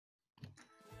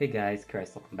Hey guys,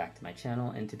 Chris, welcome back to my channel,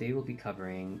 and today we'll be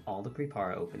covering all the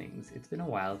Prepara openings. It's been a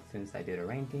while since I did a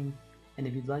ranking, and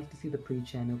if you'd like to see the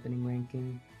pre-chan opening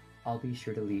ranking, I'll be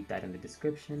sure to leave that in the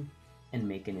description and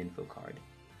make an info card.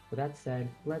 With that said,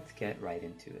 let's get right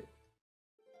into it.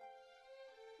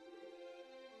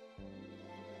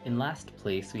 In last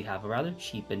place, we have a rather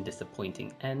cheap and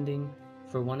disappointing ending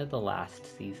for one of the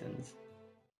last seasons.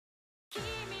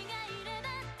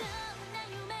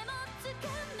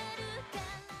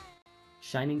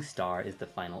 Shining Star is the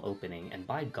final opening, and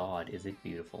by God is it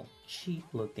beautiful. Cheap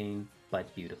looking,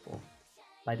 but beautiful.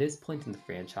 By this point in the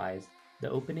franchise, the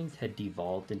openings had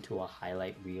devolved into a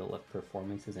highlight reel of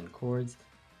performances and chords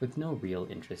with no real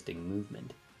interesting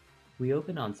movement. We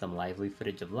open on some lively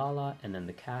footage of Lala, and then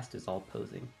the cast is all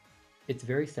posing. It's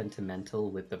very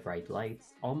sentimental with the bright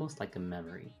lights, almost like a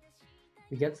memory.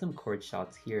 We get some chord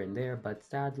shots here and there, but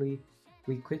sadly,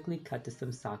 we quickly cut to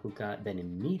some Sakuga, then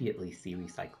immediately see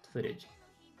recycled footage.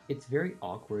 It's very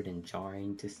awkward and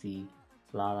jarring to see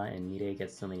Lala and Mire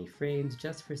get so many frames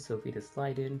just for Sophie to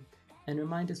slide in and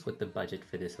remind us what the budget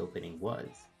for this opening was.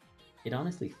 It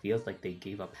honestly feels like they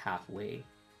gave up halfway.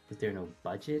 Was there no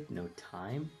budget, no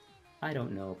time? I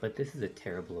don't know, but this is a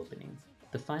terrible opening.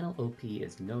 The final OP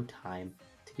is no time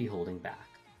to be holding back.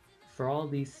 For all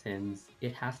these sins,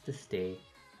 it has to stay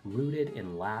rooted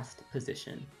in last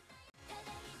position.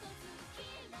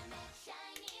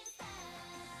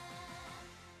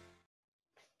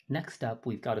 Next up,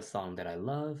 we've got a song that I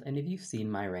love, and if you've seen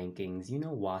my rankings, you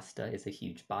know Wasta is a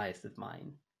huge bias of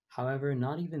mine. However,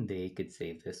 not even they could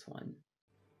save this one.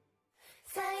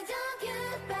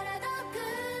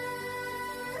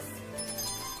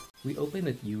 We open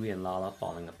with Yui and Lala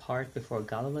falling apart before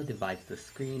Galala divides the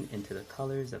screen into the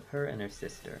colors of her and her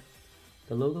sister.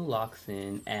 The logo locks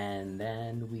in, and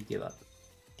then we give up.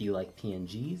 Do you like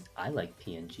PNGs? I like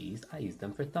PNGs, I use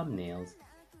them for thumbnails.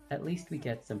 At least we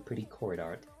get some pretty chord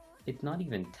art. It's not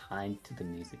even timed to the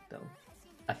music though.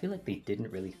 I feel like they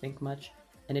didn't really think much,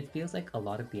 and it feels like a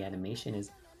lot of the animation is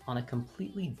on a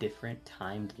completely different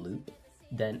timed loop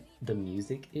than the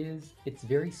music is. It's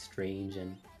very strange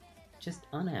and just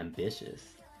unambitious.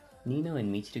 Nino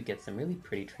and Michiru get some really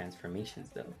pretty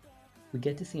transformations though. We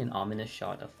get to see an ominous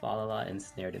shot of Falala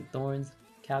ensnared in thorns,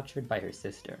 captured by her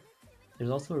sister.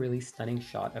 There's also a really stunning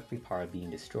shot of Prepara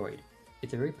being destroyed.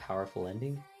 It's a very powerful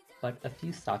ending, but a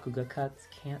few Sakuga cuts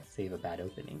can't save a bad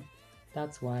opening.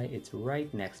 That's why it's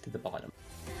right next to the bottom.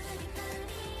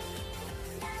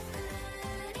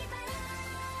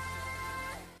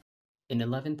 In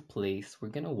 11th place, we're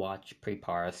gonna watch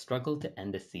Prepara struggle to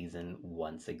end the season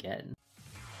once again.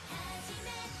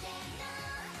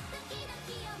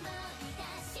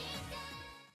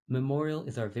 Memorial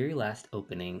is our very last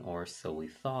opening, or so we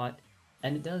thought,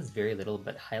 and it does very little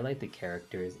but highlight the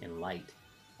characters in light,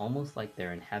 almost like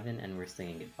they're in heaven and we're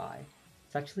saying goodbye.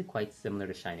 It's actually quite similar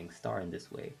to Shining Star in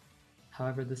this way.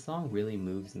 However, the song really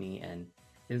moves me and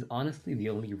is honestly the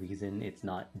only reason it's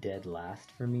not dead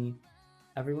last for me.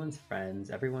 Everyone's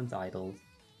friends, everyone's idols,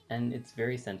 and it's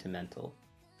very sentimental.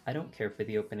 I don't care for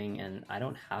the opening and I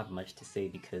don't have much to say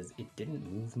because it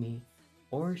didn't move me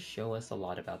or show us a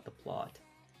lot about the plot.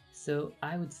 So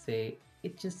I would say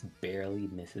it just barely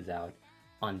misses out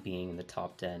on being in the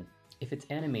top 10. If its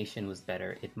animation was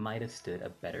better, it might have stood a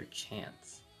better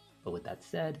chance. But with that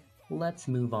said, let's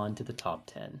move on to the top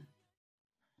 10.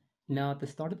 Now at the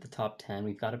start of the top 10,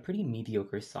 we've got a pretty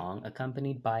mediocre song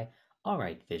accompanied by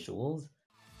alright visuals.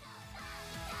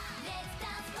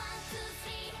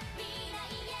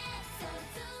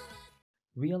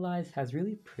 Realize has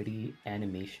really pretty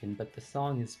animation, but the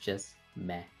song is just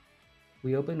meh.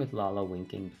 We open with Lala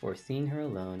winking before seeing her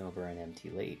alone over an empty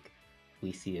lake.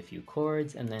 We see a few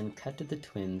chords and then cut to the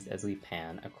twins as we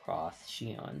pan across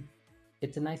Shion.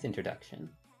 It's a nice introduction.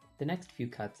 The next few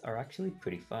cuts are actually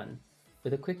pretty fun.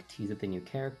 With a quick tease of the new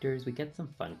characters, we get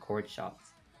some fun chord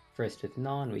shots. First with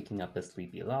Non waking up a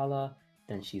sleepy Lala,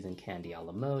 then she's in Candy a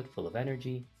la mode, full of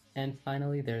energy, and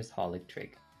finally there's Holic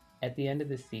Trick. At the end of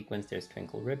this sequence there's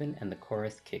Twinkle Ribbon and the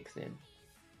chorus kicks in.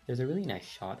 There's a really nice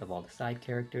shot of all the side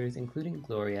characters, including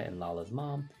Gloria and Lala's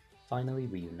mom, finally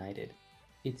reunited.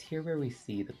 It's here where we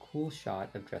see the cool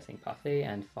shot of dressing Parfait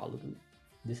and Falulu.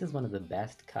 This is one of the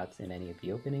best cuts in any of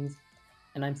the openings,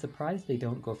 and I'm surprised they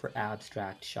don't go for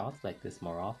abstract shots like this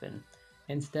more often.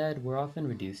 Instead, we're often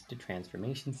reduced to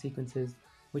transformation sequences,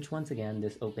 which once again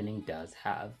this opening does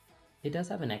have. It does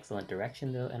have an excellent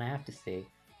direction though, and I have to say,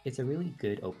 it's a really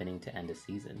good opening to end a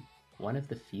season. One of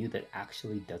the few that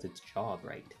actually does its job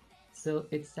right. So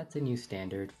it sets a new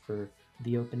standard for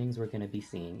the openings we're going to be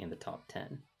seeing in the top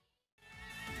 10.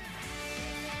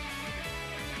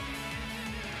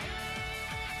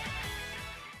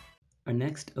 Our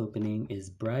next opening is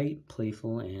bright,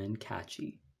 playful, and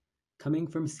catchy. Coming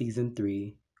from season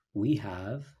 3, we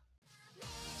have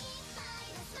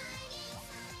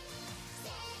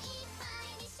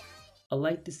a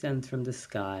light descends from the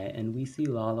sky and we see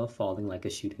Lala falling like a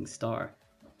shooting star.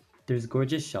 There's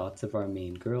gorgeous shots of our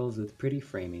main girls with pretty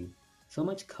framing, so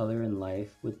much color and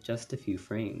life with just a few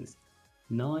frames.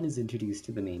 Non is introduced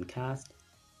to the main cast,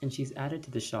 and she's added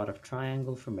to the shot of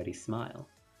triangle from Ready Smile.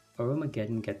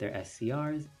 Aromageddon get their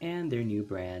SCRs and their new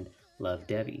brand, Love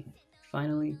Debbie.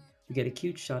 Finally, we get a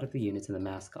cute shot of the units and the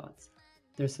mascots.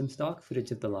 There's some stock footage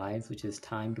of the lives which is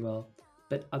timed well,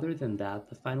 but other than that,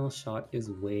 the final shot is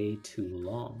way too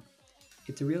long.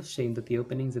 It's a real shame that the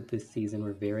openings of this season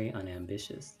were very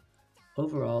unambitious.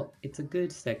 Overall, it's a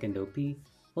good second OP,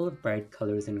 full of bright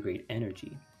colors and great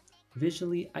energy.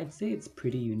 Visually, I'd say it's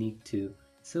pretty unique too,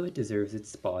 so it deserves its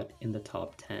spot in the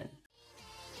top 10.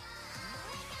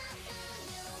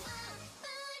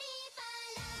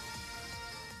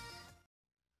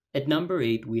 At number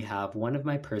 8, we have one of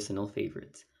my personal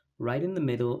favorites, right in the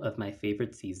middle of my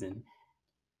favorite season.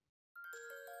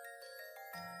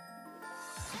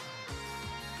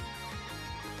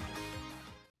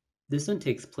 This one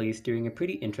takes place during a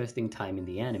pretty interesting time in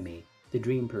the anime, the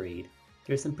Dream Parade.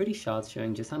 There's some pretty shots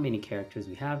showing just how many characters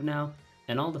we have now,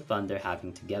 and all the fun they're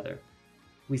having together.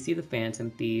 We see the Phantom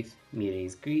Thief,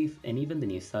 Mirei's Grief, and even the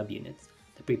new subunits,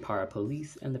 the Pripara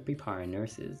Police and the Pripara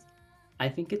Nurses. I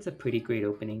think it's a pretty great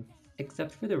opening,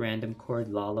 except for the random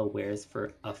cord Lala wears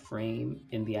for a frame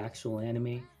in the actual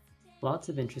anime. Lots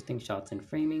of interesting shots and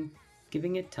framing,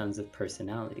 giving it tons of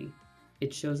personality.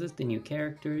 It shows us the new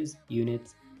characters,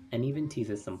 units, and even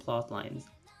teases some plot lines.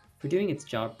 For doing its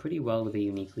job pretty well with a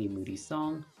uniquely moody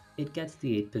song, it gets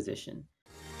the 8th position.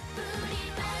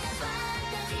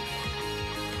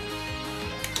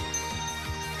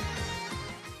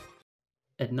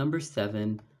 At number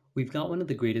 7, we've got one of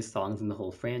the greatest songs in the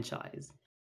whole franchise.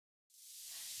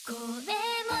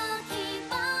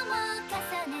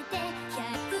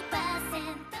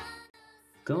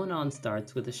 Going On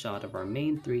starts with a shot of our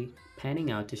main 3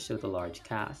 panning out to show the large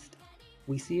cast.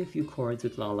 We see a few chords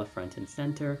with Lala front and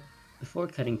center, before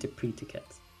cutting to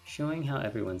pre-tickets, showing how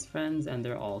everyone's friends and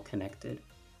they're all connected.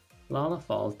 Lala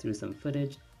falls through some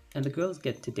footage, and the girls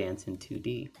get to dance in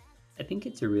 2D. I think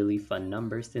it's a really fun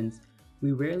number since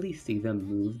we rarely see them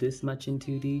move this much in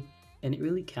 2D, and it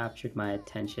really captured my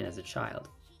attention as a child.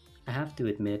 I have to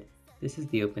admit, this is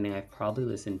the opening I've probably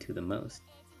listened to the most.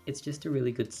 It's just a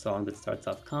really good song that starts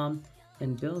off calm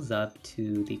and builds up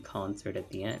to the concert at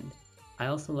the end. I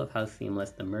also love how seamless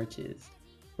the merch is.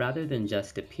 Rather than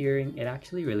just appearing, it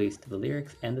actually relates to the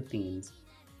lyrics and the themes.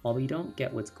 While we don't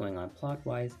get what's going on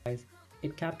plot-wise,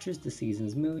 it captures the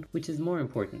season's mood, which is more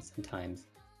important sometimes.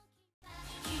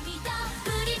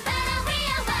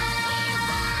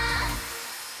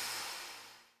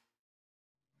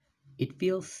 It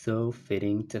feels so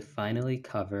fitting to finally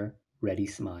cover Ready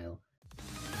Smile.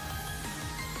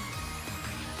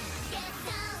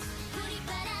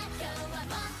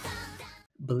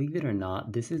 Believe it or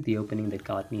not, this is the opening that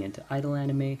got me into idol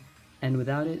anime, and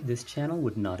without it, this channel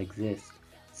would not exist.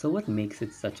 So what makes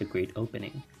it such a great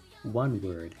opening? One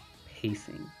word: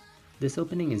 pacing. This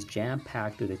opening is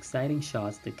jam-packed with exciting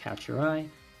shots that catch your eye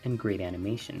and great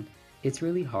animation. It's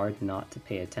really hard not to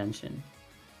pay attention.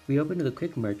 We open with a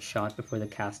quick merch shot before the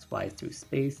cast flies through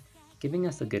space, giving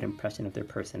us a good impression of their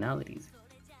personalities.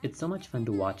 It's so much fun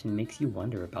to watch and makes you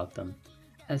wonder about them.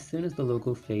 As soon as the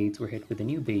logo fades, we're hit with a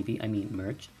new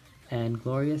merch, and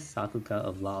glorious Sakuga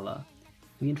of Lala.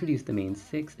 We introduce the main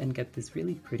 6 and get this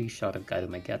really pretty shot of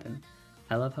Aromageddon.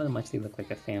 I love how much they look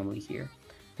like a family here.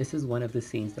 This is one of the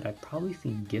scenes that I've probably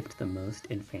seen gift the most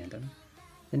in fandom.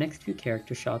 The next few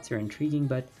character shots are intriguing,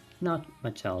 but not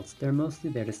much else. They're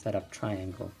mostly there to set up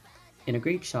Triangle. In a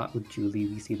great shot with Julie,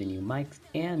 we see the new mics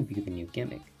and view the new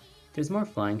gimmick. There's more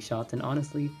flying shots and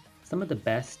honestly, some of the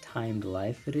best timed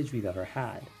live footage we've ever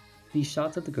had. These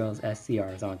shots of the girls'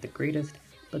 SCRs aren't the greatest,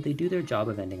 but they do their job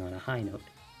of ending on a high note.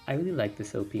 I really like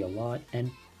this OP a lot, and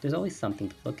there's always something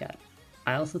to look at.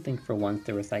 I also think for once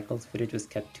the recycled footage was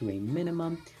kept to a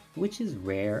minimum, which is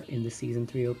rare in the Season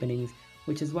 3 openings,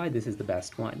 which is why this is the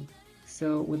best one.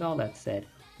 So with all that said,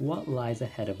 what lies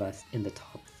ahead of us in the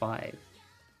top 5?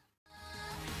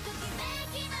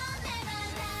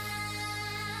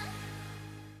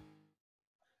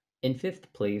 In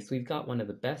 5th place, we've got one of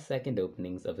the best second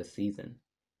openings of a season.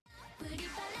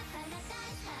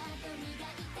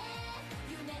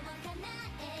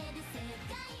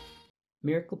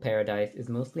 Miracle Paradise is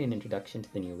mostly an introduction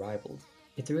to the new rivals.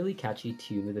 It's a really catchy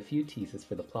tune with a few teases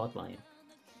for the plotline.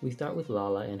 We start with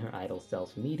Lala and her idol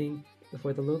self meeting,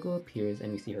 before the logo appears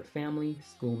and we see her family,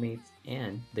 schoolmates,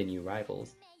 and the new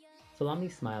rivals.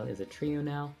 Salami's smile is a trio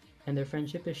now, and their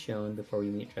friendship is shown before we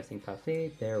meet Dressing Parfait,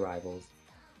 their rivals.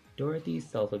 Dorothy's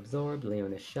self-absorbed,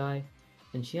 Leon is shy,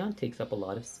 and Xian takes up a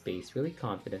lot of space really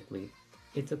confidently.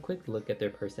 It's a quick look at their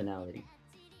personality.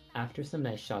 After some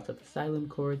nice shots of the Xylem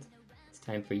chords, it's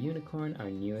time for Unicorn, our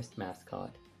newest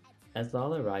mascot. As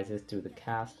Lala rises through the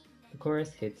cast, the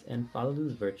chorus hits and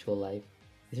Falalu's virtual life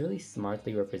is really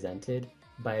smartly represented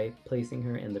by placing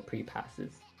her in the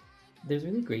pre-passes. There's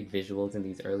really great visuals in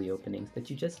these early openings that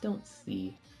you just don't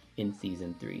see in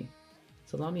Season 3.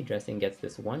 Salami Dressing gets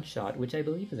this one shot, which I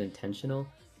believe is intentional,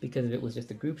 because if it was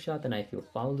just a group shot then I feel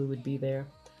Falalu would be there,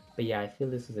 but yeah, I feel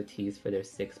this was a tease for their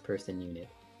 6-person unit.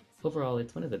 Overall,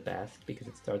 it's one of the best because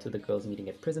it starts with the girls meeting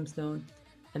at Prismstone,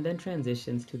 and then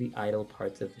transitions to the idol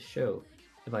parts of the show.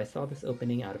 If I saw this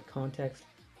opening out of context,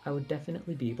 I would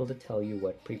definitely be able to tell you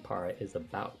what Prepara is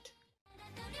about.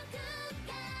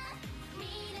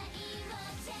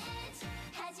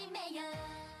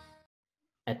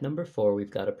 At number 4,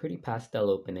 we've got a pretty pastel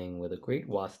opening with a great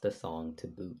Wasta song to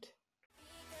boot.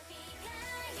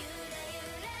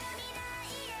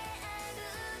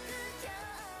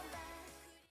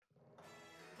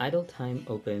 Idle Time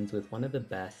opens with one of the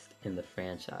best in the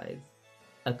franchise.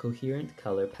 A coherent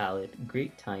color palette,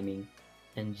 great timing,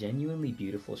 and genuinely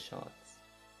beautiful shots.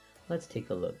 Let's take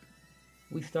a look.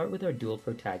 We start with our dual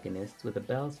protagonists with the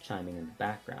bells chiming in the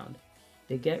background.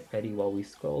 They get ready while we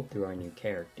scroll through our new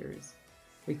characters.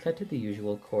 We cut to the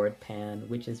usual chord pan,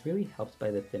 which is really helped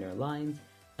by the thinner lines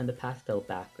and the pastel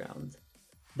backgrounds.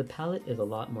 The palette is a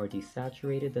lot more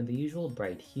desaturated than the usual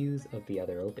bright hues of the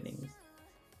other openings.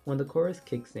 When the chorus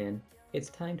kicks in, it's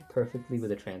timed perfectly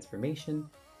with a transformation,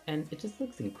 and it just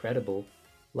looks incredible.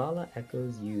 Lala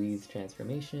echoes Yui's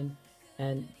transformation,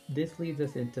 and this leads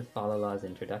us into Falala's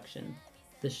introduction.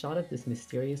 The shot of this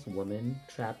mysterious woman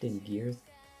trapped in gears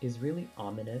is really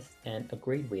ominous and a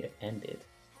great way to end it.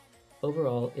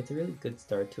 Overall, it's a really good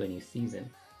start to a new season.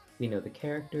 We know the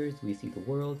characters, we see the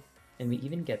world, and we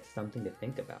even get something to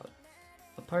think about.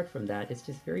 Apart from that, it's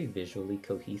just very visually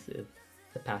cohesive.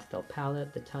 The pastel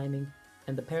palette, the timing,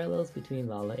 and the parallels between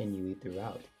Lala and Yui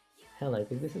throughout. Hell, I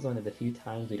think this is one of the few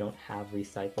times we don't have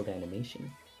recycled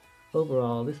animation.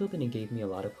 Overall, this opening gave me a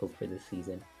lot of hope for this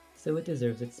season, so it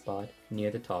deserves its spot near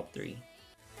the top 3.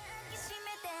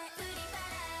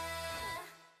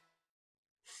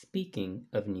 Speaking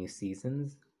of new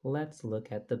seasons, let's look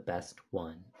at the best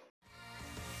one.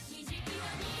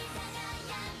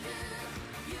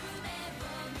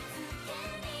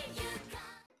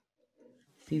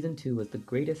 Season 2 was the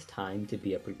greatest time to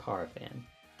be a Prepara fan.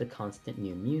 The constant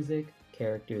new music,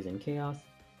 characters, and chaos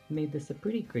made this a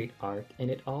pretty great arc, and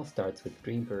it all starts with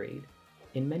Dream Parade.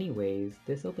 In many ways,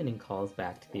 this opening calls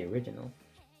back to the original.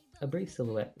 A brief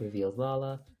silhouette reveals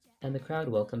Lala, and the crowd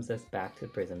welcomes us back to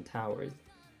Prism Towers.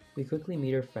 We quickly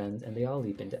meet her friends and they all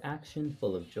leap into action,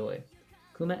 full of joy.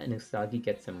 Kuma and Usagi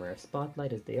get some rare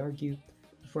spotlight as they argue,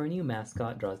 before a new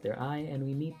mascot draws their eye and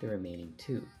we meet the remaining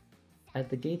 2. As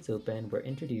the gates open, we're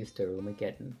introduced to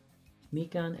Aromageddon.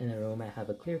 Mikan and Aroma have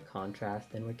a clear contrast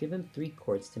and we're given 3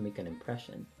 chords to make an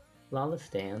impression. Lala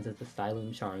stands as the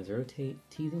Xylem charms rotate,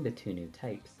 teasing the 2 new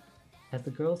types. As the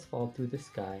girls fall through the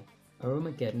sky,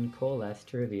 Aromageddon coalesce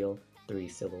to reveal 3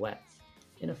 silhouettes.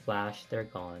 In a flash, they're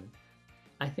gone.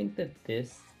 I think that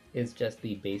this is just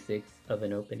the basics of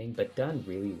an opening, but done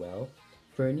really well.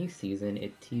 For a new season,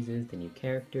 it teases the new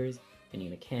characters, the new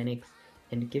mechanics,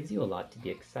 and it gives you a lot to be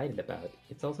excited about.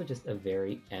 It's also just a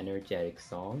very energetic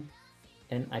song,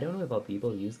 and I don't know if I'll be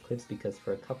able to use clips because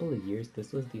for a couple of years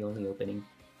this was the only opening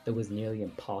that was nearly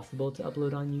impossible to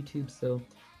upload on YouTube, so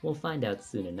we'll find out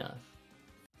soon enough.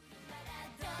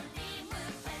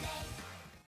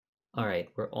 Alright,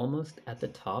 we're almost at the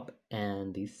top,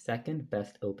 and the second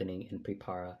best opening in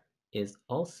Prepara is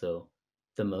also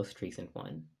the most recent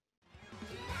one.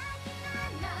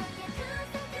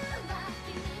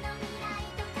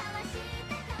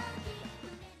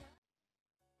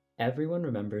 Everyone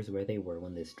remembers where they were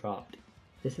when this dropped.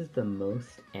 This is the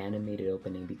most animated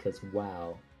opening because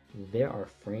wow, there are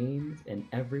frames and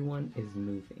everyone is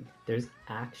moving. There's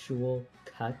actual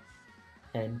cuts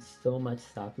and so much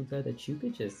Sakuga that you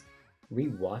could just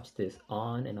rewatch this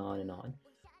on and on and on.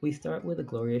 We start with a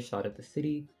glorious shot of the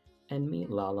city and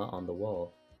meet Lala on the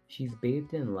wall. She's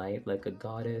bathed in light like a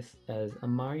goddess as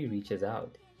Amari reaches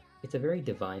out. It's a very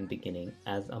divine beginning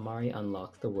as Amari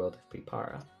unlocks the world of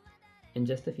Prepara. In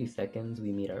just a few seconds,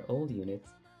 we meet our old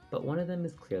units, but one of them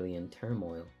is clearly in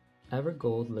turmoil.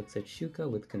 Evergold looks at Shuka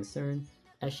with concern,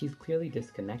 as she's clearly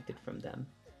disconnected from them.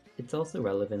 It's also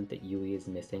relevant that Yui is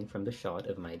missing from the shot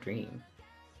of my dream.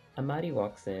 Amari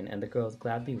walks in and the girls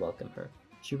gladly welcome her.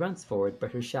 She runs forward,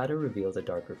 but her shadow reveals a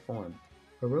darker form.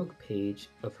 A rogue page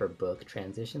of her book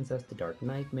transitions us to Dark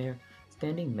Nightmare,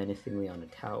 standing menacingly on a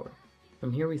tower.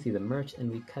 From here we see the merch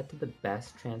and we cut to the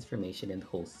best transformation in the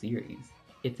whole series.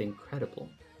 It's incredible.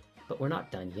 But we're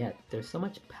not done yet. There's so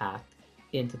much packed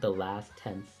into the last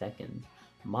 10 seconds.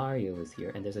 Mario is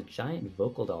here and there's a giant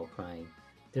vocal doll crying.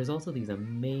 There's also these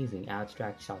amazing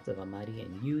abstract shots of Amari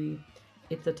and Yui.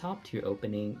 It's a top tier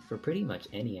opening for pretty much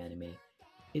any anime.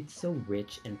 It's so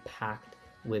rich and packed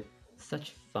with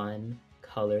such fun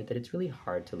color that it's really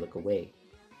hard to look away.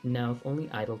 Now, if only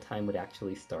Idle Time would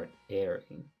actually start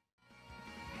airing.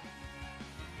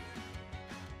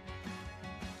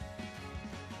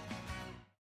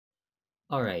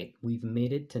 Alright, we've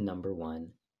made it to number 1.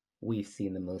 We've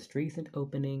seen the most recent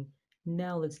opening.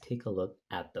 Now let's take a look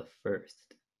at the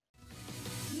first.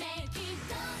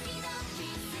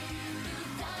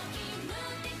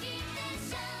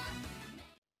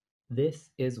 This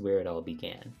is where it all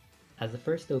began. As the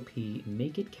first OP,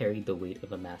 Make It carried the weight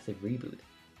of a massive reboot.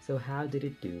 So how did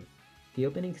it do? The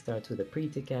opening starts with a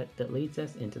pre-ticket that leads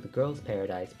us into the girls'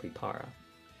 paradise Pripara.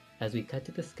 As we cut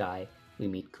to the sky, we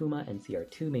meet Kuma and see our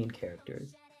two main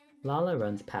characters. Lala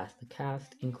runs past the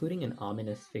cast, including an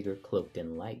ominous figure cloaked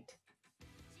in light.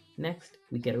 Next,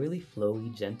 we get a really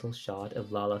flowy, gentle shot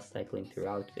of Lala cycling through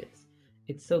outfits.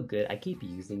 It's so good, I keep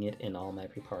using it in all my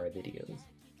Prepara videos.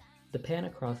 The pan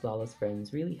across Lala's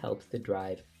friends really helps to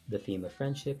drive the theme of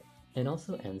friendship, and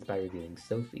also ends by revealing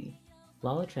Sophie.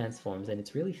 Lala transforms and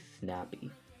it's really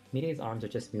snappy. Mire's arms are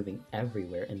just moving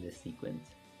everywhere in this sequence.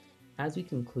 As we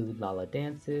conclude, Lala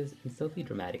dances and Sophie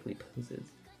dramatically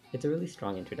poses. It's a really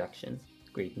strong introduction.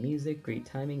 Great music, great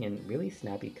timing, and really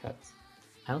snappy cuts.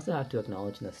 I also have to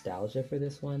acknowledge nostalgia for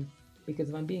this one, because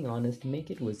if I'm being honest,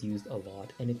 Make It was used a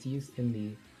lot, and its use in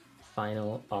the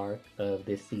final arc of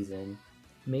this season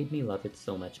made me love it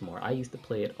so much more. I used to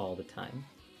play it all the time.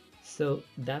 So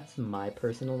that's my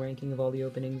personal ranking of all the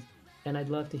openings, and I'd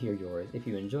love to hear yours. If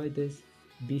you enjoyed this,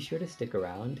 be sure to stick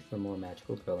around for more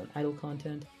Magical Girl and Idol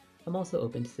content. I'm also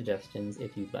open to suggestions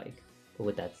if you'd like. But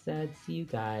with that said, see you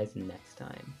guys next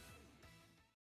time.